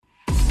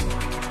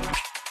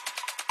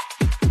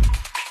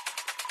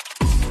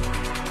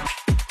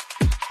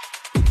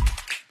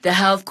The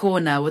Health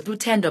Corner with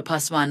Lutendo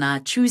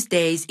Paswana,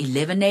 Tuesdays,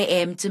 11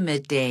 a.m. to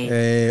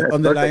midday.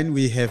 On the line,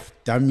 we have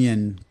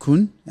Damian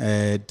Kuhn.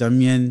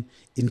 Damian,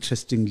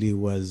 interestingly,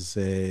 was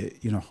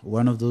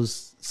one of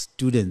those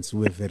students who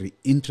were very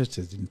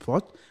interested in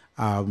sport.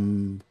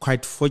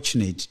 Quite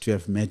fortunate to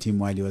have met him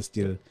while he was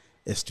still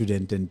a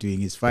student and doing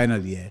his final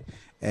year.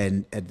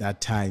 And at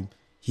that time,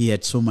 he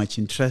had so much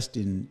interest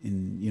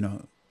in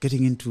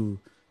getting into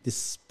this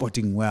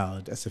sporting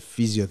world as a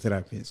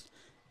physiotherapist.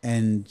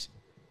 And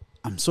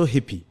I'm so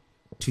happy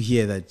to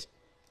hear that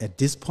at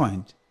this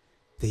point,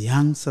 the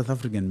young South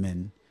African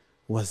man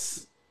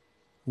was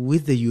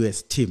with the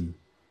US team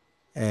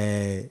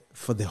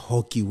for the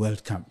Hockey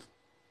World Cup.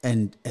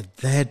 And at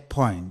that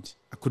point,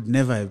 I could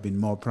never have been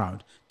more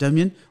proud.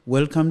 Damian,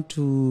 welcome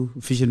to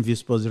Vision View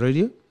Sports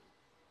Radio.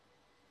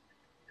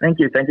 Thank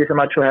you. Thank you so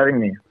much for having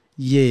me.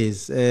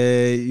 Yes,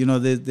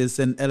 there's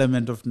an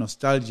element of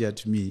nostalgia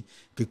to me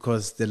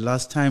because the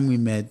last time we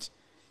met,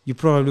 you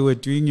probably were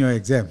doing your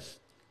exam.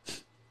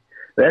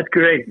 That's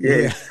correct.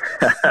 Yes,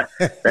 yeah.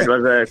 That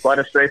was quite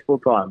a stressful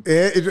time.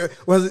 Yeah, it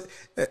was.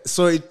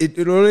 So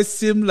it always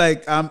seemed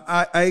like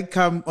I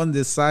come on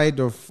the side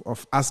of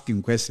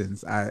asking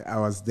questions. I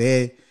was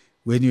there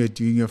when you were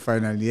doing your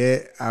final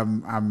year.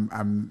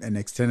 I'm an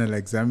external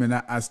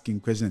examiner asking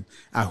questions.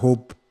 I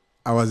hope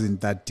I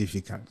wasn't that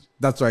difficult.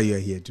 That's why you're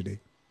here today.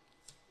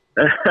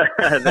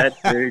 That's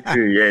very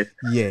true. Yes.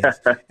 Yes,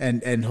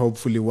 and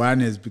hopefully one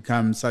has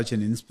become such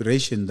an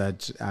inspiration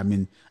that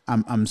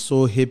I'm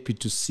so happy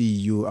to see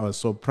you. I was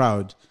so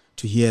proud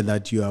to hear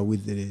that you are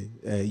with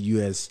the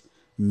US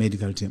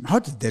medical team. How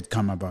did that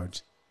come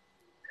about?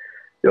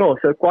 Yeah,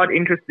 so quite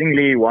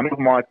interestingly, one of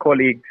my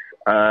colleagues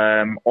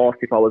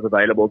asked if I was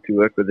available to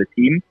work with the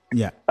team.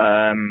 Yeah.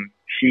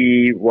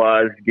 She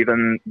was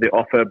given the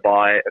offer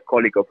by a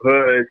colleague of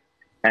hers,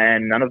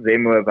 and none of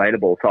them were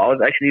available. So I was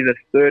actually the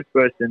third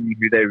person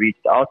who they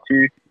reached out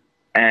to,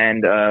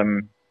 and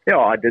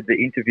I did the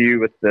interview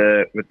with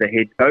the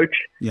head coach.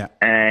 Yeah,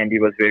 and he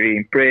was very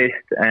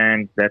impressed,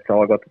 and that's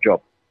how I got the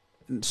job.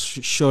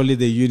 Surely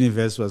the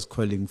universe was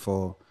calling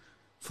for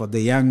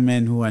the young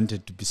man who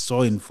wanted to be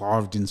so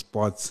involved in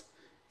sports.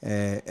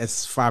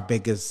 As far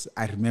back as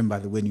I remember,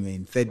 when you were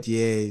in third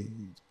year,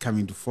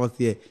 coming to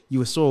fourth year, you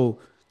were so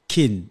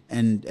keen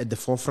and at the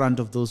forefront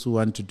of those who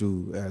want to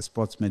do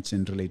sports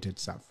medicine related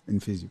stuff in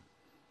physio.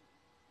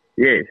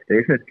 Yes,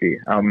 definitely.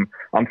 I'm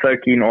so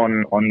keen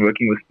on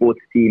working with sports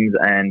teams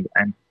and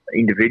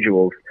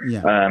individuals.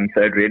 Yeah.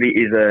 So it really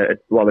is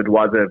it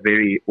was a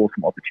very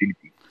awesome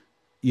opportunity.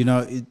 You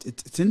know,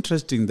 it's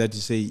interesting that you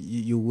say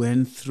you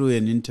went through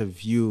an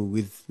interview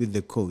with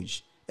the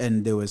coach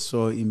and they were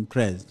so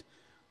impressed.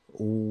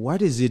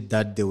 What is it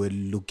that they were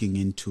looking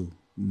into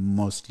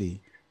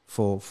mostly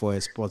for a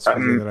sports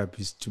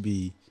physiotherapist to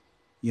be,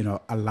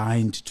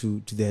 aligned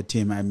to their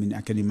team? I mean,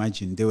 I can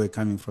imagine they were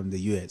coming from the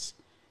US.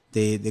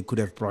 They could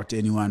have brought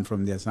anyone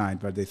from their side,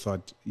 but they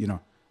thought,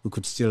 we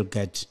could still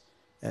get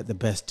the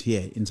best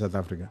here in South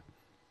Africa.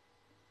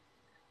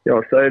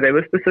 Yeah, so they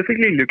were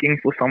specifically looking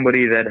for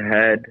somebody that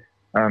had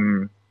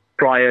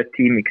prior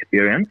team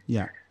experience.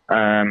 Yeah.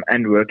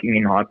 And working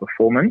in high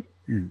performance.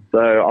 Mm.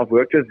 So I've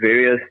worked with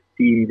various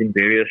teams in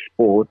various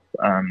sports,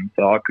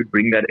 so I could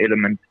bring that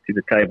element to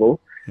the table.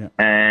 Yeah.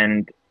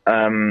 And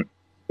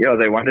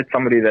they wanted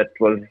somebody that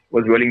was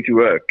willing to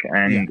work,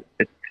 and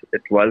it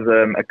was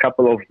a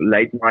couple of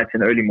late nights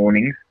and early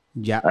mornings.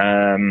 Yeah.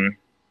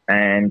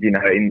 And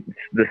in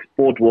the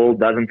sport world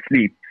doesn't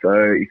sleep, so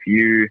if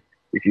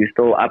you're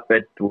still up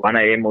at 1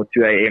 a.m. or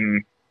 2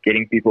 a.m.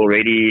 getting people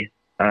ready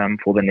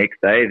for the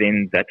next day,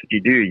 then that's what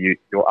you do.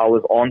 Your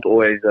hours aren't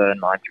always 9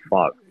 to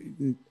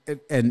 5.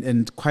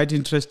 And quite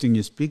interesting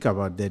you speak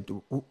about that.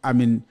 I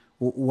mean,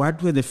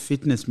 what were the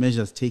fitness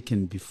measures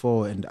taken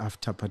before and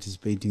after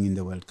participating in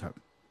the World Cup?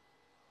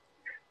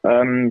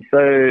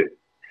 So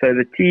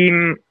the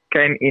team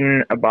came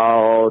in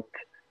about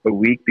a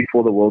week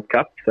before the World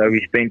Cup. So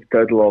we spent a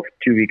total of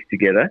 2 weeks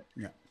together.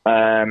 Yeah.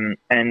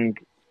 And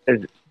as,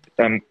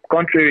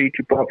 contrary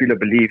to popular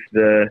belief,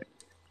 the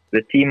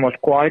team was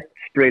quite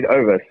spread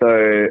over.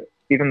 So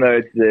even though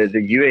it's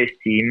the US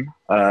team,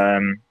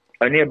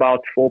 only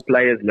about 4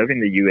 players live in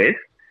the US.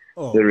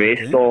 Oh, the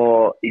rest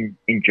are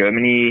in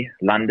Germany,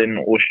 London,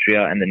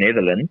 Austria, and the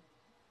Netherlands.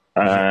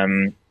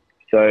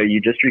 So you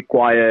just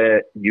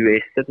require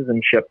US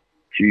citizenship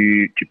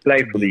to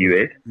play for the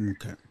US.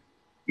 Okay.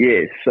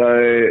 Yes.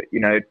 So,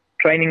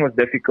 training was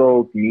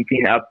difficult.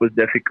 Meeting up was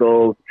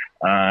difficult.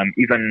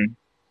 Even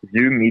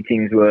Zoom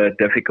meetings were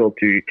difficult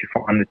to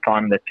find the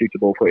time that's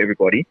suitable for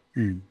everybody.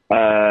 Mm.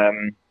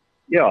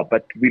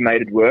 But we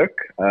made it work.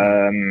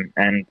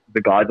 And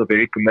the guys are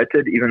very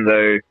committed, even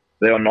though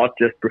they are not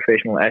just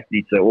professional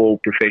athletes, they're all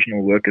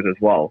professional workers as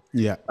well.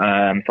 Yeah.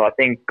 So I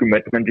think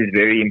commitment is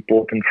very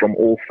important from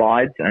all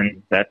sides,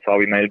 and that's how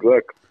we made it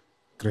work.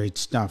 Great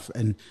stuff.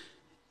 And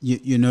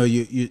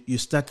you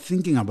start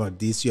thinking about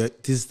this.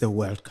 This is the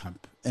World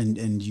Cup,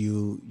 and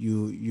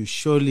you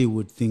surely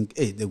would think,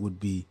 hey, there would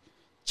be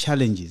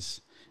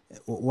challenges.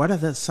 What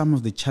are some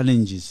of the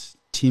challenges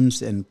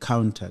teams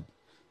encountered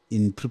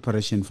in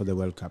preparation for the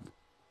World Cup?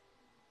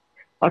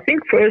 I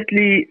think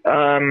firstly,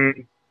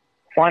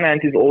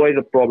 finance is always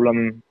a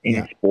problem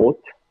in sport.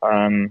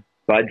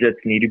 Budgets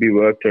need to be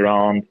worked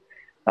around,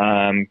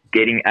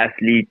 getting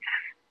athletes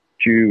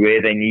to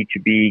where they need to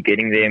be,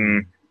 getting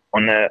them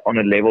on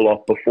a level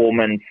of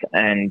performance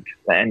and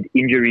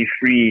injury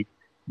free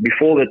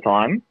before the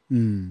time.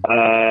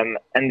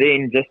 And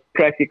then just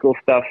practical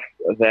stuff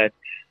that's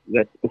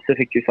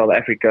specific to South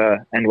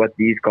Africa and what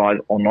these guys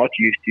are not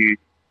used to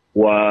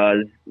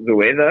was the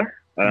weather.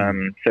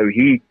 So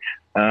heat,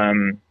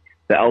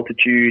 the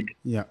altitude,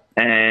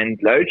 and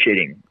load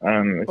shedding.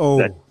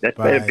 That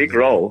played a big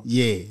role.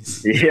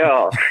 Yes.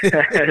 Yeah,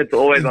 it's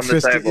always on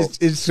the table. It's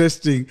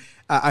interesting.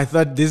 I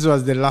thought this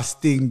was the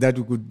last thing that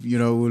we could,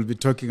 we'll be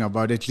talking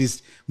about, at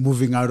least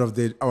moving out of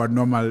our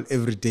normal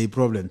everyday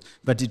problems.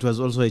 But it was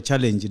also a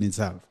challenge in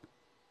itself.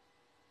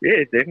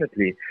 Yes,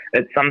 definitely.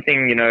 It's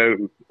something,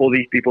 all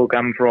these people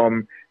come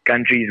from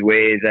countries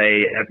where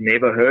they have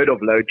never heard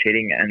of load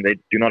shedding and they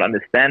do not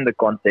understand the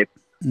concept.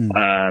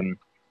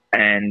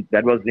 And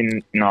that was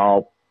in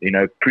our,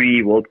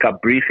 pre-World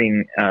Cup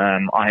briefing.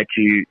 I had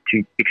to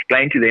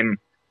explain to them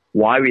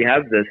why we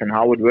have this and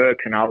how it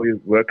works and how we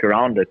work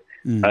around it.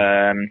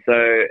 So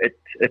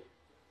it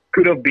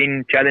could have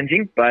been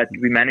challenging, but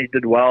we managed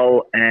it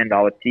well, and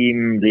our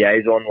team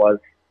liaison was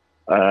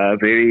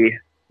very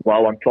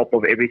well on top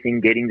of everything,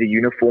 getting the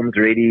uniforms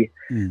ready.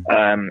 And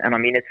I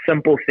mean, it's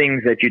simple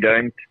things that you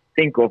don't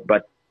think of,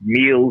 but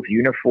meals,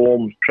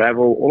 uniforms,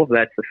 travel, all of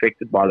that's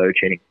affected by load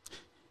shedding.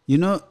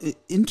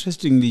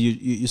 Interestingly,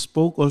 you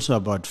spoke also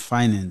about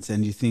finance,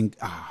 and you think,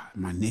 a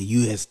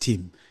US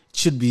team,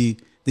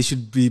 they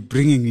should be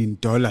bringing in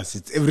dollars.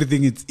 It's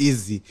everything. It's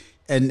easy.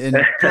 And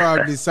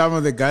probably some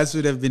of the guys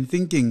would have been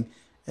thinking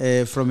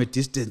from a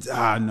distance,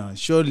 no,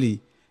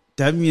 surely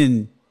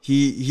Damian,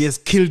 he has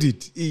killed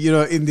it,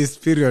 in this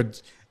period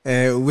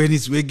when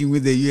he's working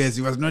with the US.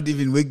 He was not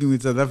even working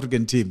with South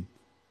African team.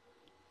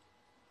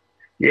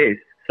 Yes.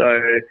 So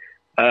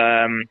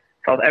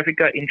South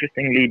Africa,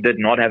 interestingly, did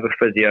not have a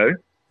physio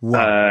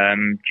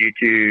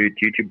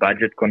due to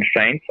budget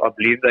constraints. I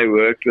believe they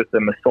worked with a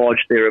massage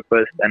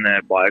therapist and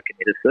a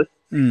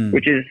biokineticist,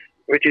 which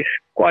is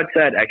quite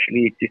sad,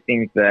 actually, to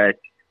think that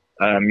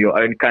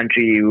your own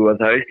country, who was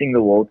hosting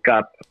the World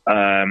Cup,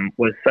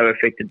 was so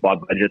affected by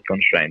budget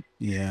constraints.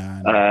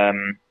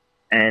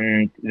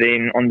 And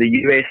then on the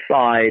US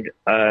side,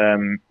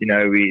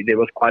 there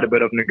was quite a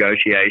bit of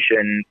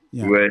negotiation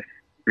with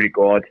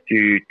regards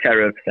to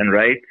tariffs and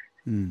rates.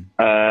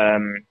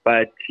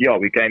 But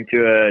we came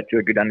to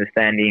a good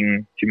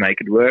understanding to make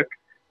it work.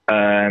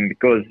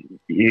 Because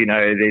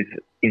there's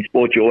in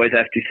sport you always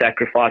have to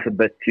sacrifice a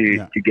bit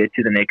to get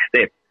to the next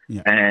step,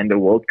 and the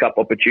World Cup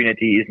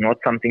opportunity is not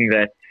something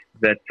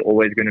that's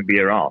always going to be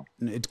around.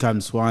 It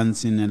comes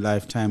once in a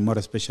lifetime, more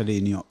especially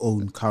in your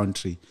own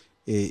country.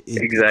 Exactly,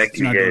 it's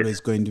not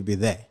always going to be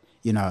there,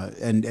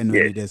 and when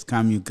it has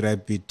come, you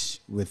grab it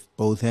with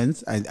both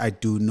hands. I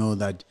do know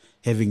that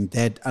having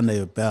that under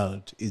your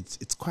belt,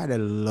 it's quite a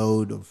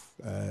load of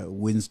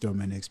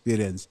wisdom and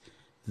experience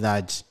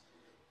that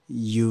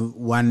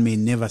one may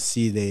never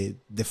see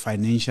the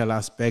financial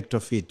aspect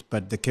of it,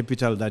 but the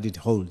capital that it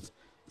holds.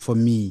 For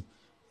me,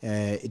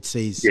 it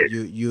says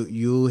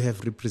you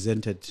have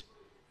represented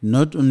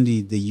not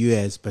only the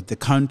US but the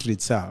country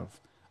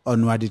itself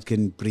on what it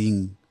can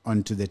bring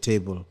onto the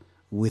table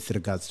with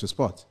regards to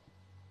sports.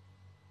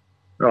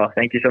 Oh,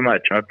 thank you so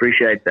much. I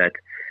appreciate that.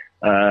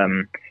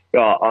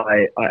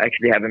 I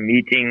actually have a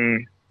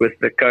meeting with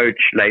the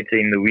coach later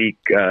in the week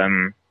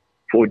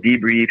for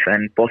debrief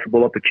and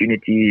possible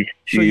opportunities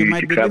to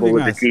travel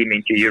with the team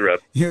into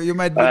Europe. You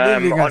might be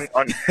leaving us.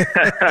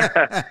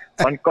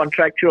 On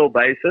contractual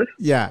basis.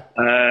 Yeah.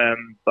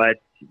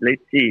 But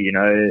let's see,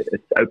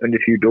 it's opened a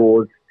few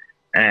doors,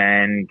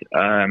 and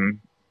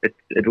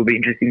it will be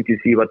interesting to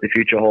see what the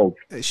future holds.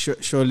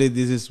 Surely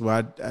this is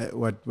what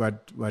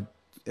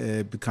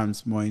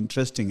becomes more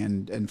interesting,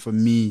 and for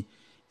me,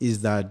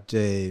 is that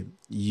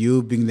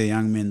you being the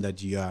young man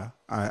that you are,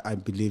 I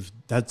believe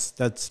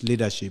that's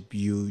leadership.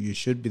 You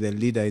should be the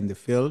leader in the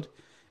field,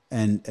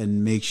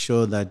 and make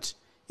sure that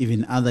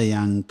even other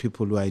young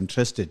people who are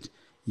interested,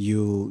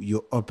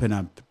 you open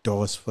up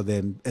doors for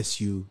them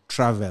as you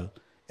travel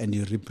and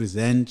you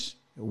represent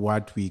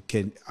what we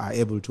are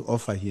able to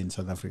offer here in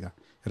South Africa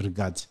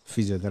regards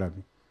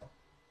physiotherapy.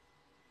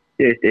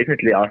 Yes,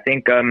 definitely. I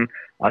think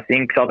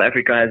South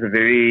Africa has a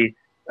very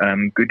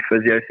good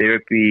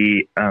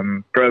physiotherapy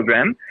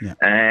program,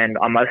 and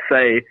I must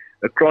say,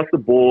 across the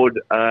board,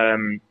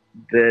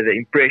 the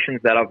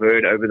impressions that I've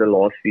heard over the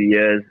last few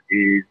years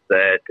is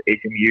that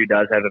SMU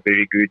does have a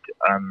very good,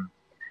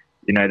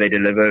 they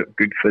deliver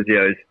good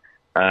physios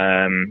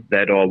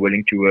that are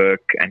willing to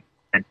work and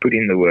put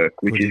in the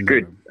work, which is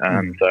good.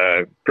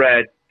 So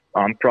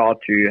I'm proud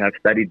to have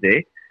studied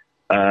there.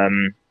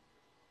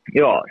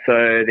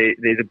 So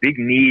there's a big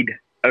need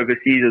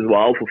overseas as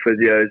well for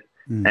physios,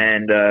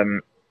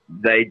 and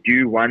they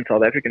do want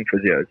South African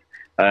physios.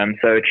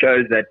 So it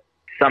shows that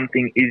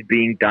something is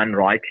being done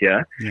right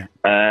here.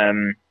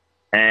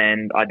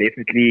 And I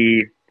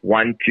definitely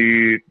want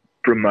to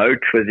promote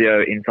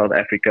physio in South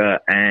Africa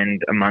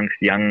and amongst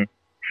young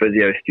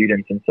physio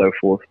students and so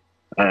forth.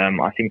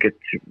 I think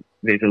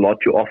there's a lot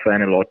to offer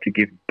and a lot to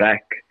give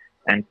back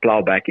and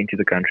plow back into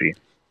the country.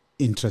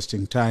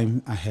 Interesting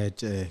time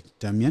ahead,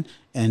 Damian.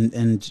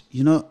 And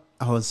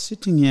I was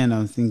sitting here and I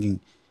was thinking,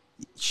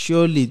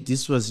 surely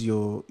this was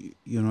your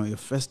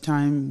first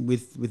time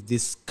with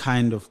this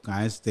kind of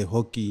guys, the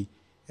hockey,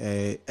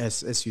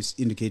 as you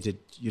indicated,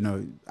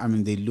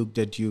 they looked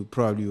at you,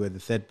 probably you were the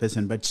third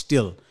person, but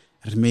still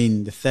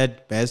remain the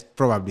third best.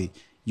 Probably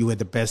you were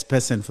the best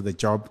person for the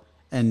job,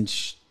 and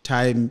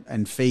time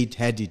and fate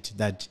had it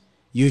that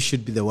you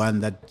should be the one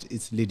that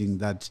is leading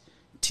that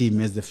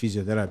team as the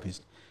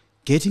physiotherapist.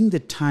 Getting the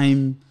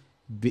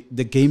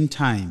game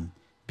time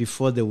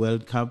before the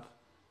World Cup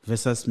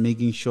versus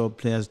making sure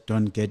players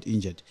don't get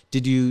injured.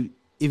 Did you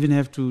even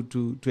have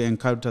to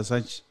encounter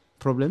such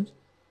problems?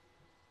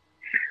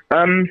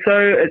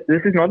 So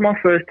this is not my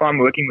first time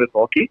working with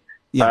hockey.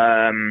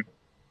 Yeah.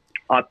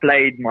 I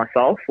played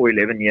myself for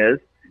 11 years,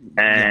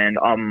 and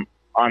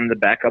I'm the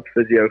backup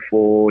physio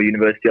for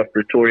University of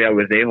Pretoria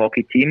with their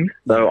hockey team.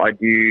 So I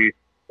do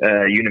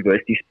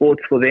university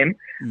sports for them.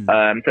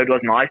 So it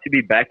was nice to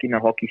be back in a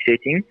hockey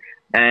setting.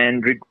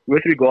 And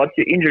with regards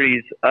to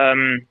injuries,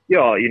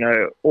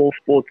 all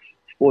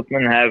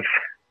sportsmen have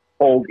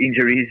old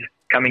injuries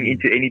coming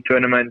into any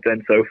tournament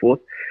and so forth.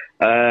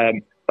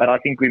 But I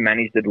think we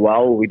managed it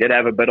well. We did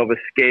have a bit of a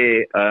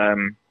scare. I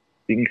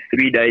think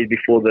 3 days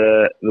before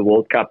the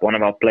World Cup, one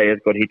of our players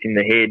got hit in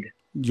the head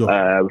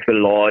with a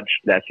large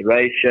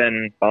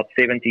laceration, about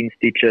 17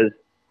 stitches.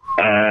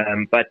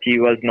 But he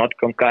was not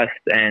concussed,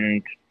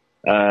 and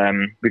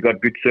we got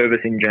good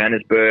service in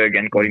Johannesburg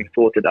and got him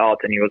sorted out,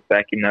 and he was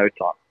back in no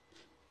time.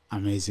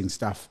 Amazing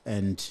stuff.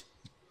 And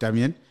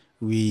Damian,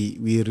 we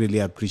really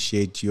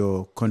appreciate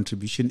your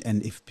contribution.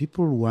 And if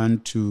people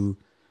want to,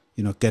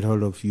 get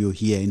hold of you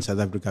here in South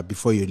Africa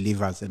before you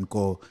leave us and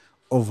go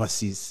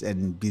overseas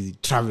and be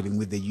traveling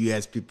with the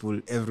US people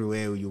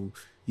everywhere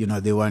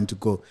they want to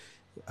go,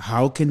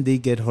 how can they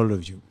get hold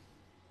of you?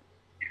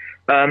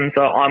 So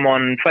I'm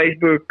on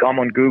Facebook, I'm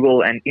on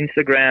Google and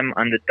Instagram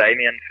under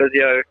Damian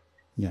Physio.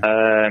 Yeah.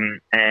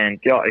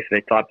 If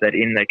they type that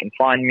in, they can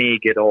find me,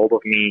 get a hold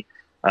of me.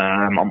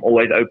 I'm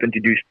always open to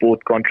do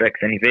sport contracts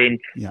and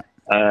events,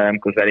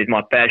 because that is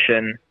my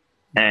passion.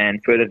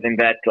 And further than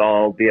that,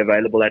 I'll be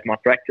available at my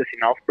practice in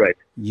Alsbraid.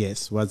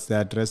 Yes. What's the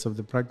address of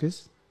the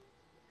practice?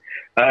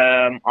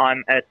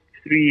 I'm at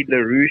 3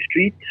 LaRue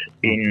Street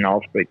in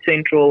Alsbraid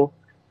Central.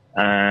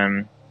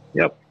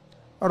 Yep.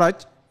 All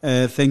right.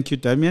 Thank you,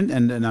 Damian.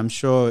 And I'm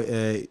sure,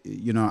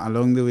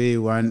 along the way,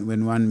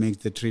 when one makes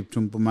the trip to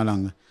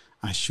Mpumalanga,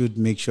 I should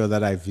make sure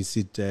that I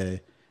visit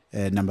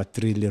number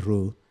 3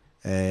 LaRue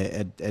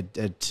at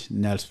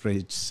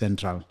Nelspruit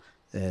Central,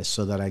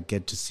 so that I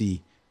get to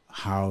see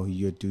how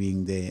you're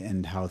doing there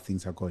and how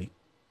things are going.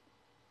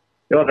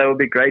 Yeah, that would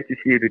be great to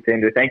see you,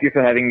 Lutendo. Thank you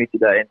for having me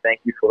today, and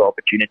thank you for the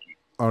opportunity.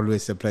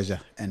 Always a pleasure,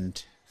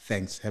 and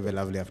thanks. Have a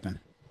lovely afternoon.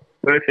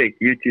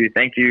 Perfect. You too.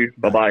 Thank you.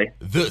 Bye-bye.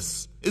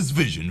 This is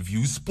Vision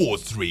View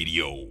Sports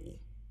Radio.